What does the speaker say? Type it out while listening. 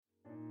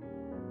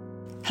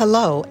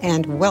Hello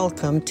and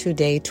welcome to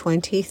day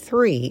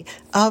 23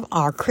 of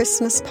our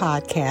Christmas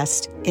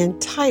podcast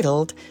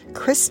entitled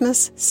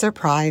Christmas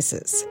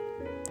Surprises.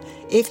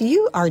 If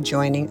you are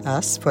joining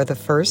us for the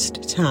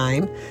first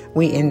time,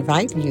 we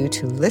invite you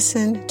to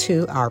listen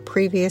to our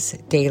previous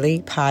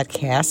daily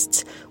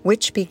podcasts,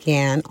 which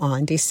began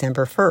on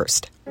December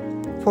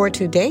 1st. For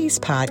today's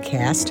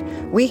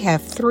podcast, we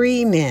have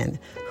 3 men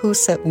who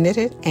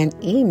submitted an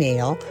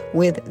email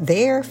with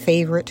their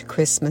favorite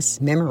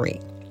Christmas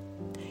memory.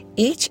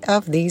 Each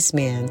of these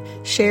men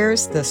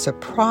shares the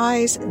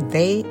surprise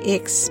they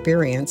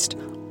experienced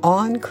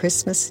on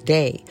Christmas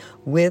Day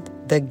with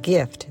the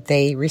gift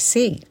they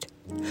received.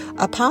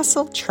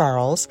 Apostle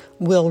Charles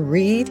will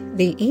read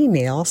the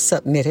email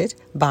submitted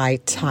by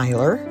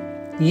Tyler,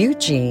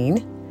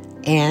 Eugene,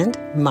 and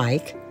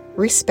Mike,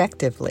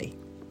 respectively,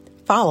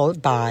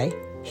 followed by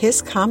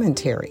his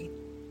commentary.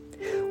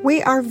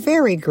 We are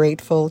very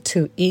grateful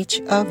to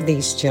each of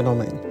these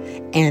gentlemen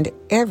and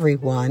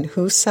everyone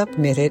who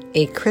submitted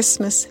a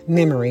Christmas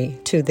memory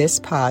to this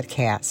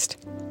podcast.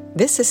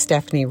 This is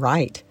Stephanie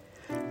Wright.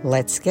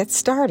 Let's get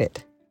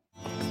started.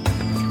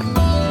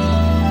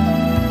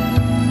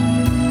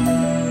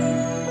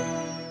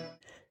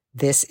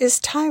 This is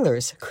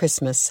Tyler's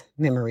Christmas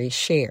memory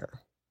share.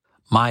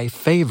 My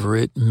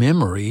favorite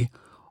memory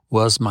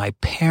was my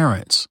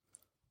parents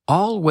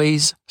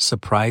always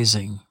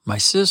surprising my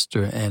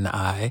sister and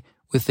I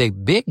with a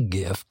big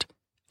gift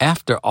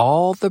after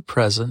all the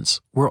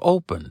presents were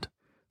opened.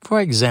 For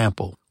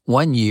example,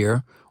 one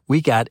year we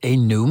got a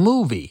new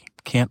movie,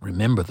 can't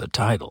remember the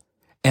title,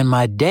 and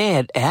my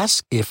dad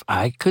asked if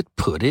I could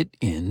put it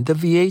in the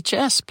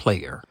VHS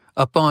player.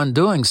 Upon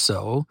doing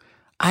so,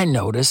 I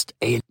noticed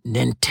a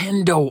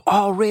Nintendo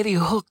already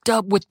hooked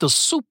up with the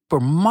Super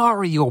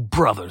Mario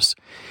Brothers,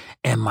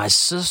 and my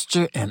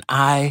sister and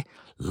I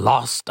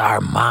lost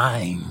our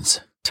minds.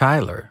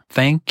 Tyler,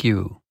 thank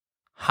you.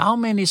 How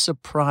many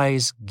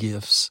surprise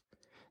gifts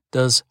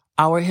does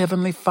our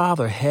Heavenly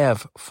Father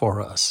have for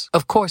us?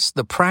 Of course,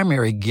 the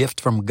primary gift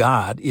from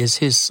God is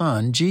His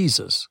Son,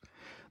 Jesus,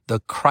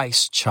 the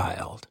Christ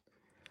child.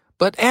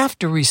 But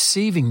after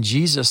receiving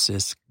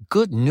Jesus'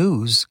 good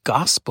news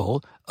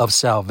gospel of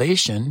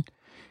salvation,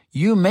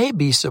 you may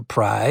be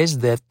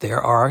surprised that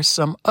there are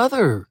some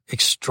other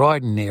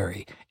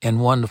extraordinary and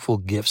wonderful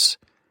gifts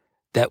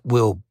that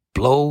will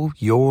blow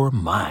your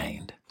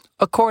mind.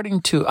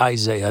 According to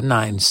Isaiah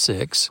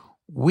 9:6,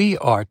 we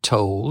are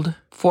told,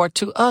 "For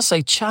to us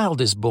a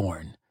child is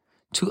born,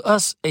 to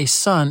us a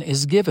son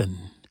is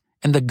given,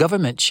 and the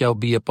government shall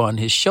be upon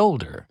his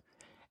shoulder,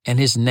 and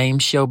his name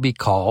shall be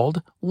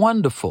called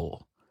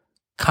Wonderful,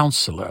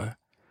 Counselor,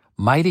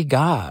 Mighty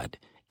God,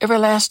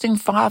 Everlasting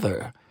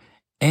Father,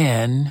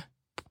 and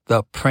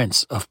the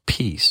Prince of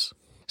Peace."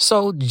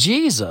 So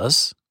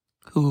Jesus,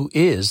 who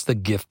is the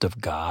gift of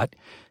God,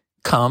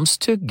 comes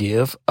to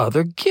give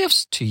other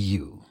gifts to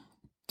you,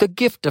 the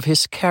gift of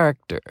His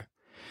character.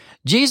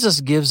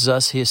 Jesus gives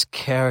us His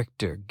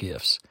character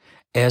gifts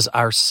as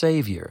our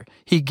Savior.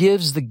 He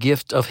gives the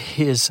gift of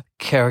His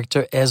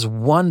character as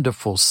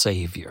Wonderful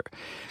Savior,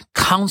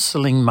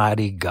 Counseling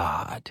Mighty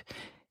God,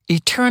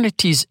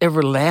 Eternity's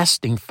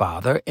Everlasting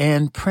Father,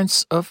 and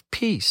Prince of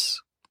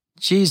Peace.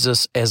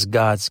 Jesus, as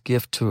God's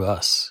gift to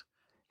us,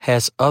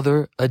 has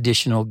other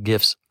additional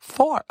gifts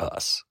for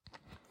us.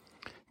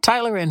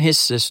 Tyler and his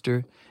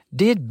sister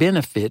did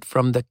benefit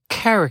from the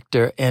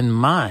character and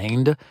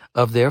mind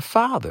of their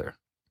father.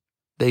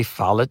 They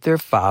followed their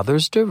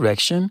father's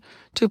direction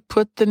to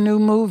put the new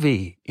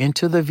movie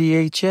into the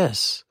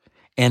VHS,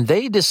 and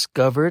they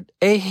discovered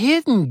a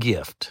hidden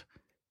gift,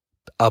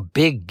 a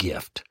big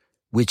gift,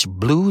 which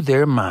blew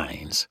their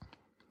minds.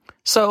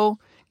 So,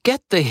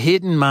 get the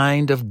hidden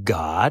mind of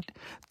God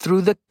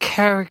through the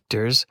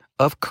characters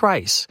of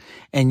Christ,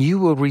 and you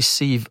will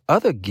receive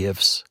other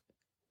gifts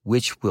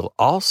which will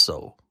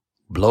also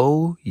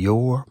blow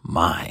your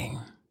mind.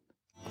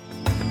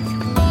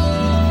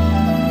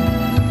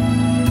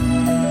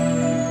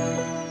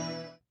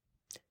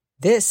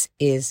 This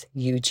is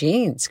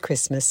Eugene's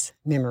Christmas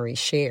memory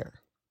share.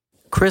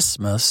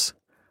 Christmas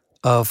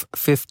of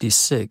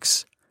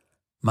 56,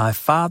 my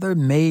father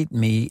made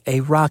me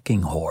a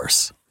rocking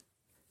horse.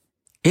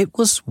 It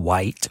was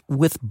white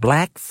with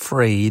black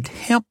frayed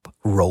hemp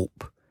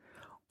rope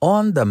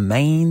on the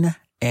mane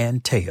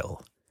and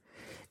tail.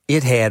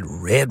 It had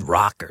red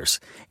rockers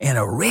and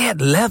a red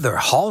leather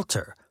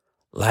halter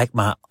like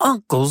my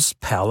uncle's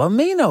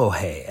Palomino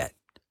had.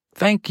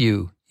 Thank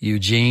you,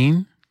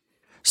 Eugene.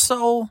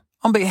 So,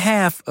 on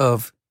behalf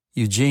of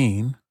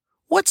Eugene,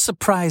 what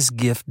surprise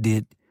gift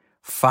did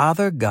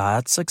Father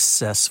God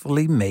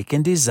successfully make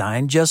and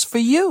design just for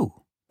you?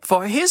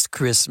 For his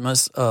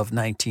Christmas of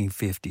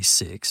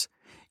 1956,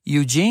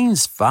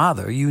 Eugene's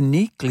father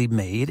uniquely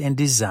made and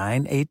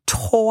designed a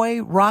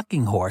toy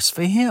rocking horse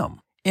for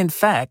him. In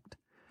fact,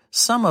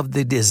 some of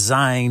the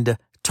designed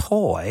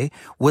toy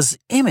was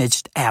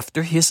imaged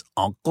after his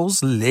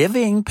uncle's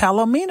living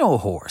Palomino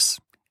horse.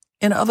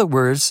 In other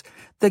words,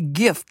 the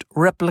gift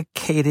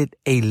replicated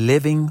a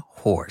living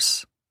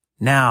horse.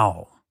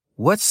 Now,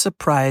 what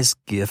surprise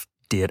gift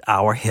did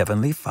our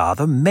Heavenly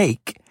Father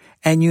make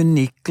and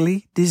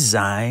uniquely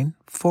design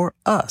for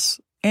us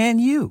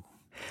and you.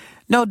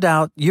 No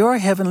doubt your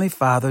Heavenly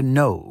Father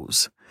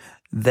knows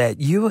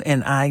that you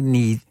and I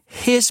need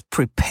His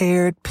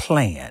prepared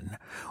plan,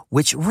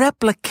 which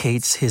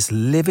replicates His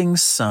living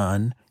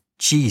Son,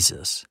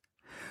 Jesus,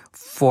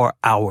 for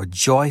our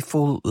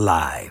joyful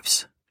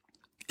lives.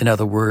 In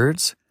other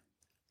words,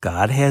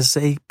 God has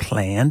a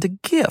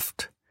planned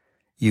gift,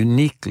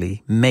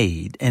 uniquely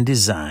made and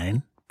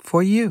designed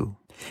for you.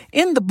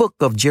 In the book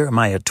of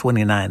Jeremiah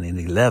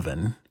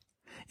 29:11,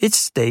 it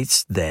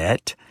states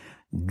that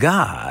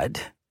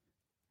God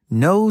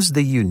knows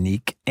the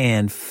unique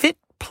and fit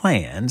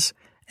plans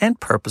and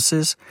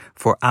purposes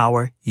for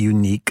our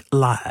unique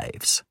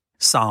lives.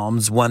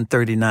 Psalms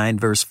 139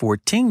 verse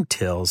 14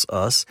 tells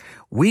us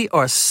we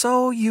are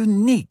so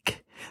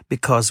unique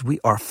because we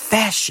are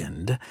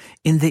fashioned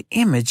in the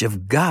image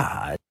of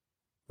God,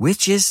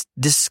 which is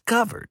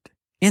discovered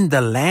in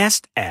the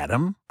last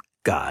Adam,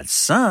 God's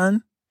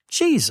Son,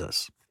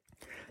 Jesus.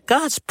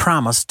 God's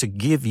promise to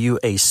give you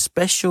a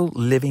special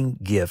living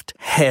gift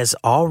has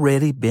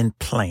already been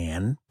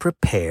planned,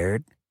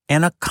 prepared,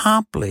 and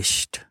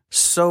accomplished.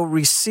 So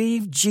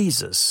receive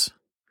Jesus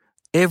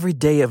every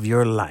day of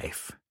your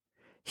life.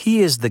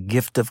 He is the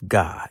gift of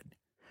God,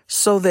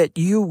 so that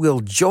you will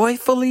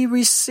joyfully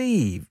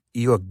receive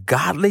your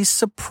godly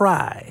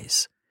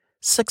successes,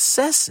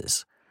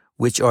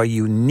 which are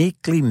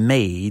uniquely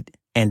made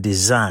and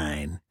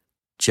designed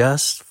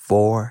just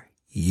for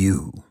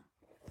you.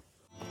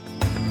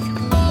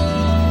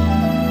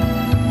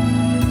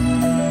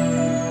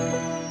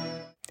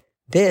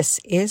 This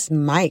is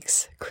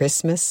Mike's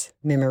Christmas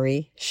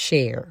Memory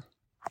Share.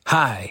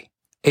 Hi.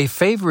 A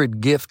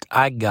favorite gift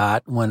I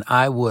got when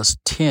I was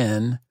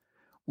 10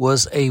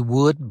 was a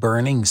wood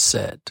burning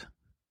set.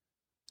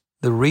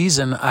 The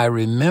reason I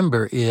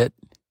remember it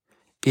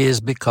is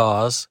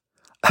because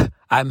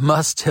I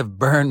must have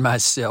burned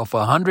myself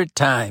 100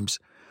 times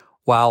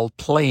while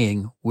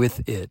playing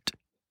with it.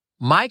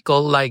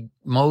 Michael, like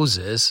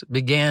Moses,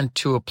 began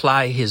to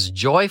apply his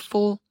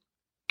joyful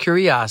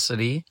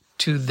curiosity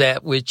to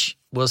that which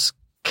was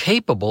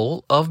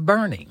capable of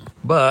burning.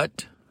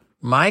 But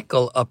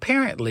Michael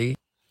apparently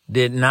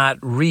did not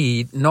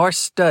read nor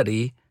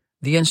study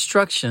the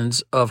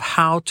instructions of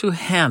how to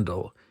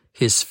handle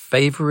his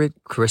favorite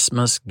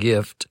Christmas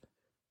gift,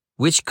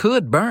 which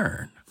could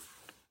burn.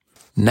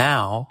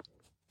 Now,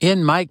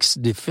 in Mike's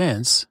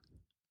defense,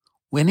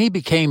 when he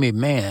became a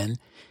man,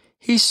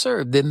 he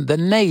served in the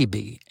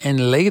Navy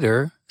and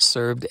later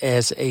served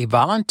as a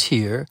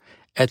volunteer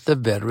at the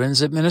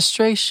Veterans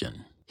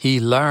Administration. He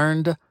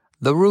learned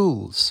the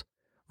rules,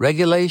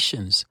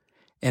 regulations,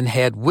 and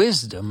had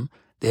wisdom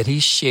that he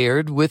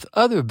shared with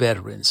other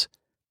veterans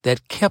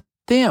that kept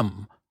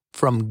them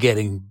from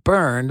getting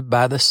burned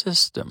by the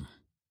system.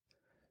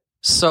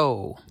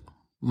 So,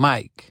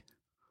 Mike,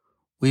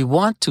 we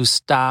want to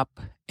stop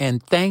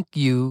and thank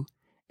you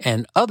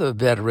and other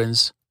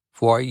veterans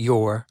for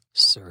your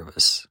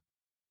service.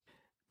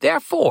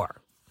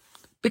 Therefore,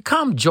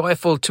 become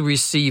joyful to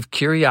receive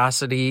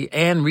curiosity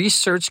and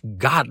research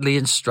godly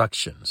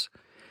instructions.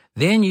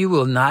 Then you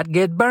will not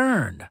get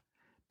burned.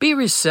 Be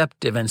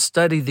receptive and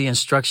study the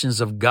instructions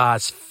of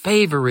God's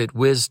favorite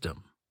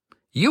wisdom.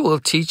 You will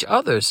teach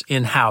others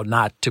in how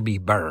not to be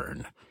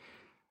burned.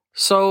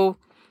 So,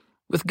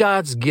 with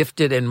God's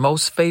gifted and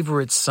most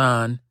favorite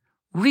Son,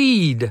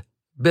 read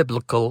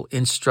biblical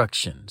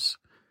instructions.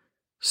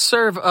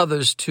 Serve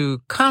others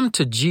to come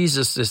to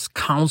Jesus'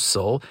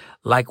 counsel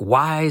like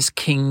wise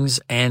kings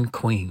and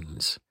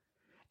queens.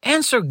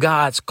 Answer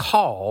God's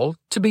call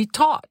to be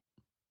taught,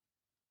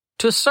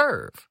 to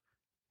serve,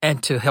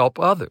 and to help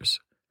others.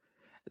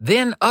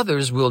 Then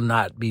others will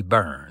not be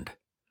burned.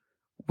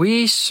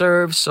 We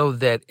serve so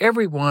that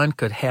everyone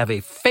could have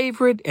a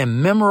favorite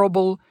and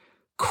memorable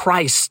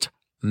Christ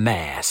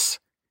Mass.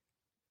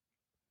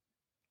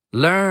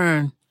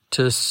 Learn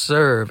to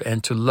serve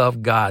and to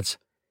love God's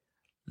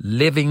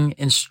living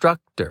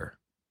instructor.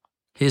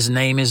 His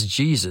name is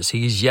Jesus.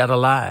 He's yet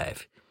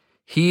alive.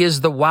 He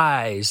is the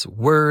wise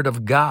Word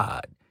of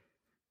God.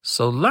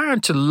 So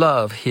learn to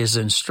love His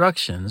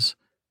instructions,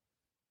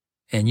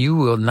 and you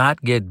will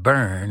not get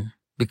burned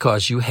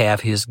because you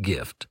have His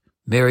gift.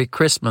 Merry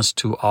Christmas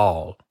to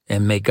all,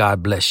 and may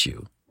God bless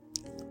you.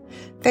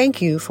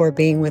 Thank you for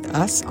being with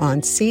us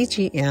on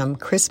CGM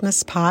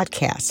Christmas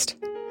Podcast.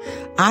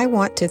 I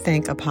want to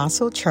thank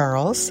Apostle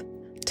Charles,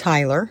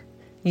 Tyler,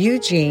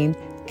 Eugene,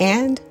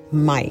 and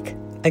Mike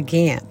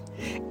again,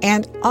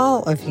 and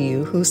all of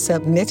you who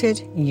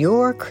submitted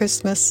your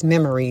Christmas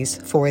memories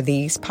for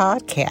these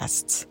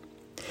podcasts.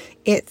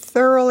 It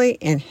thoroughly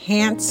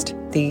enhanced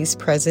these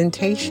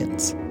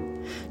presentations.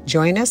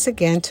 Join us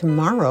again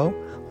tomorrow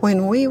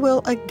when we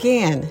will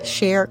again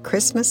share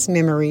Christmas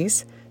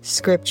memories,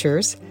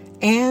 scriptures,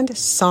 and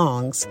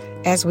songs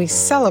as we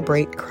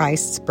celebrate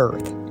Christ's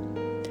birth.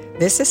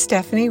 This is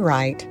Stephanie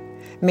Wright.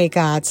 May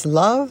God's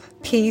love,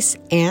 peace,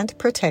 and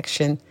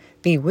protection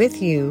be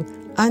with you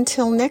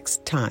until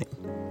next time.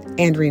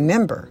 And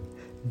remember,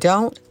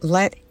 don't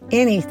let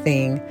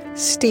anything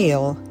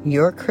steal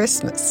your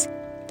Christmas.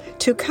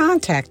 To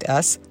contact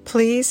us,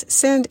 please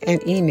send an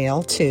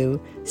email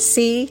to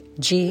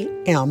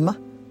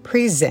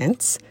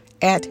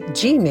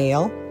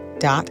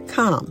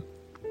cgmpresents@gmail.com.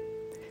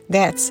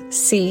 That's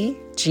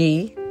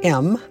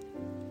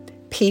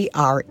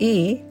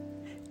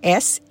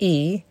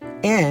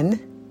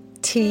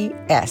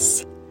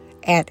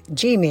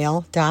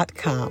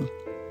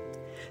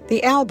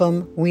The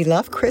album We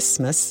Love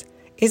Christmas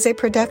is a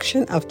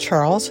production of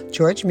Charles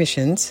George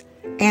Missions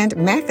and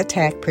Mac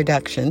Attack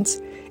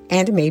Productions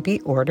and may be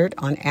ordered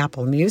on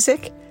Apple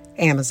Music,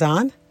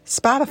 Amazon,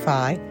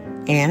 Spotify,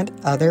 and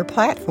other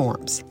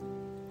platforms.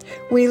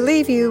 We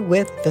leave you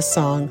with the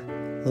song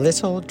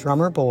Little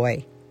Drummer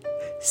Boy.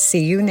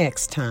 See you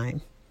next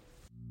time.